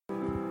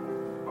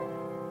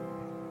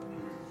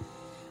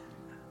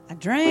I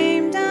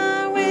dreamed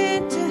I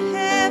went to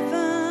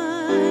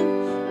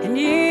heaven and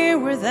you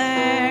were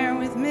there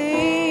with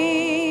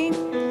me.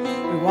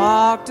 We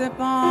walked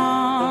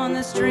upon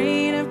the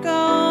street of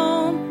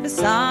gold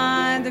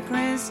beside the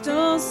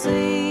crystal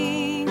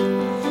sea.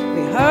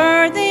 We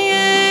heard the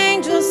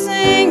angels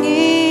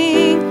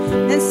singing,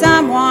 then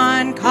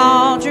someone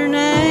called your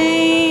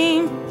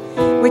name.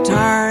 We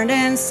turned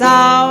and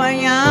saw a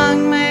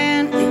young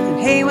man, and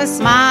he was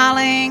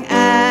smiling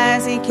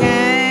as he came.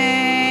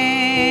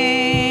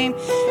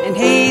 And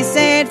he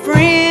said,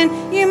 "Friend,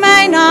 you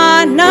may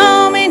not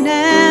know me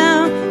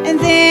now." And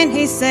then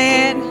he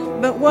said,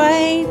 "But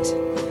wait,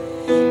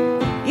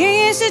 you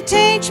used to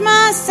teach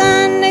my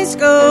Sunday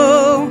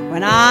school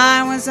when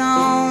I was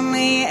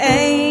only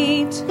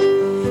 8.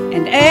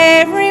 And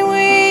every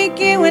week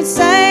you would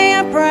say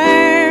a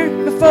prayer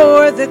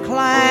before the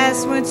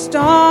class would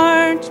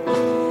start.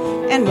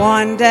 And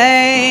one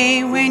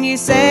day when you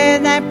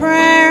said that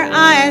prayer,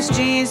 I asked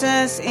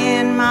Jesus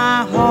in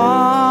my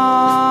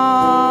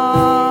heart.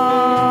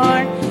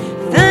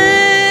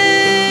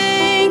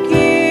 Thank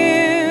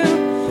you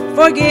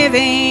for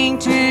giving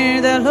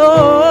to the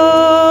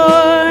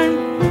Lord.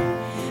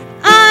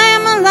 I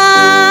am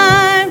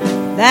alive,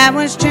 that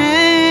was changed.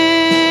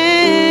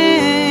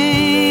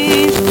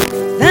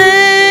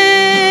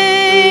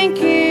 Thank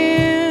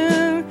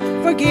you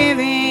for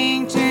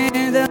giving to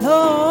the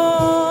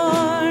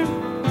Lord.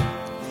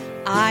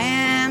 I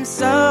am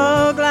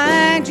so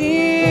glad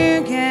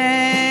you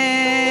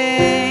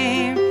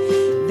came.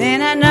 Then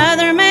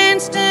another man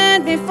stood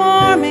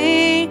before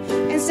me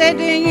and said,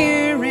 "Do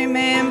you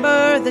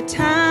remember the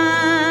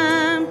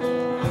time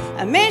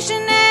a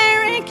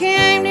missionary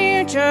came to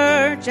your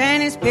church and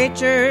his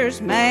pictures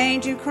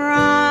made you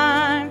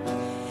cry?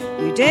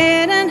 You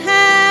didn't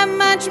have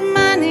much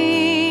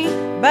money,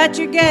 but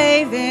you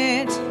gave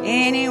it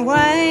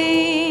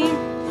anyway.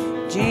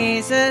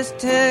 Jesus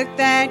took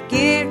that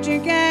gift you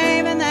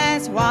gave, and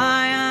that's why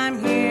I'm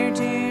here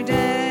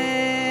today."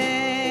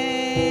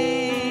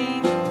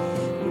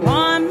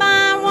 One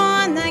by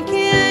one they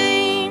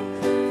came,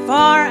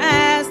 far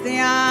as the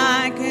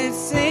eye could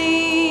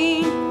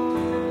see.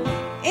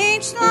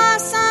 Each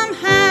life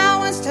somehow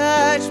was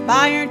touched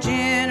by your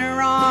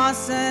generosity.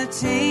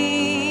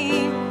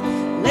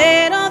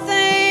 Little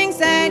things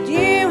that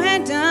you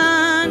had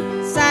done,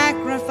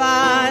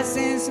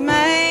 sacrifices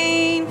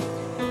made.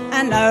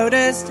 I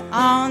noticed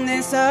on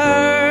this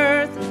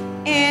earth,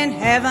 in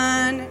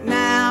heaven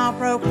now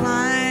proclaim.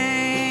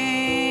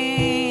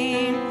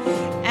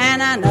 And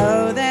I know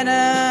that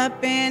up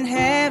in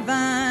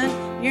heaven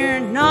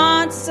you're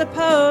not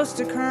supposed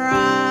to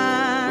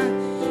cry,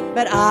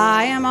 but I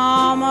am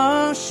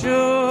almost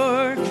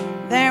sure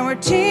there were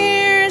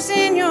tears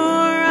in your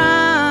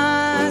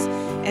eyes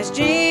as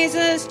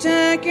Jesus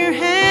took your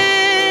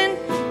hand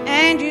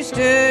and you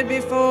stood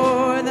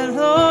before the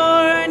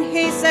Lord.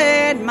 He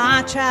said, "My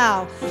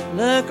child,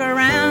 look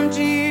around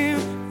you,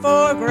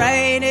 for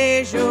great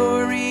is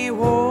your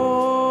reward."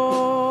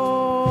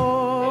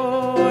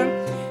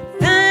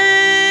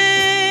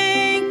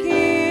 Thank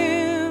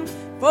you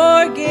for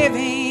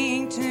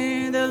giving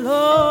to the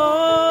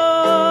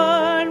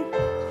Lord.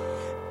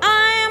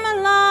 I am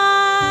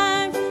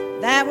alive,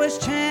 that was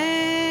changed.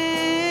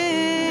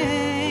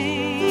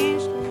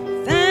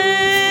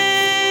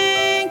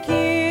 Thank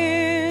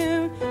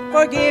you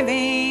for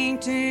giving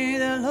to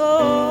the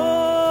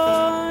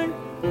Lord.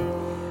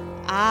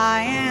 I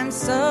am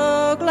so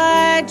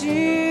glad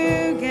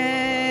you gave.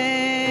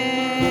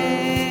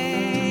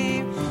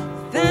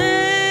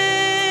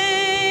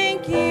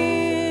 Thank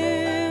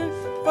you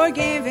for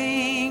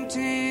giving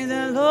to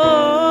the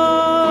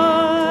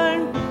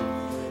Lord.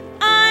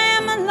 I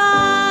am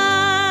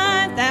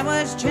alive, that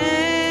was changed.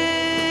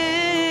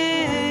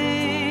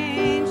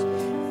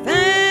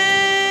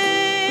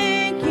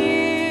 Thank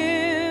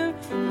you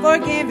for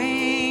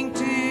giving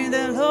to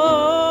the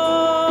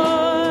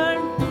Lord.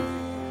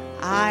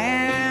 I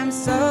am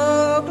so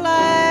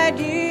glad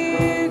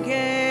you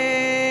gave.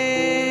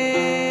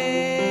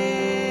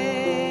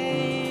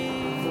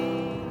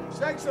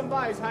 Shake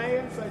somebody's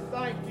hand, say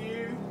thank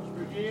you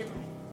for giving.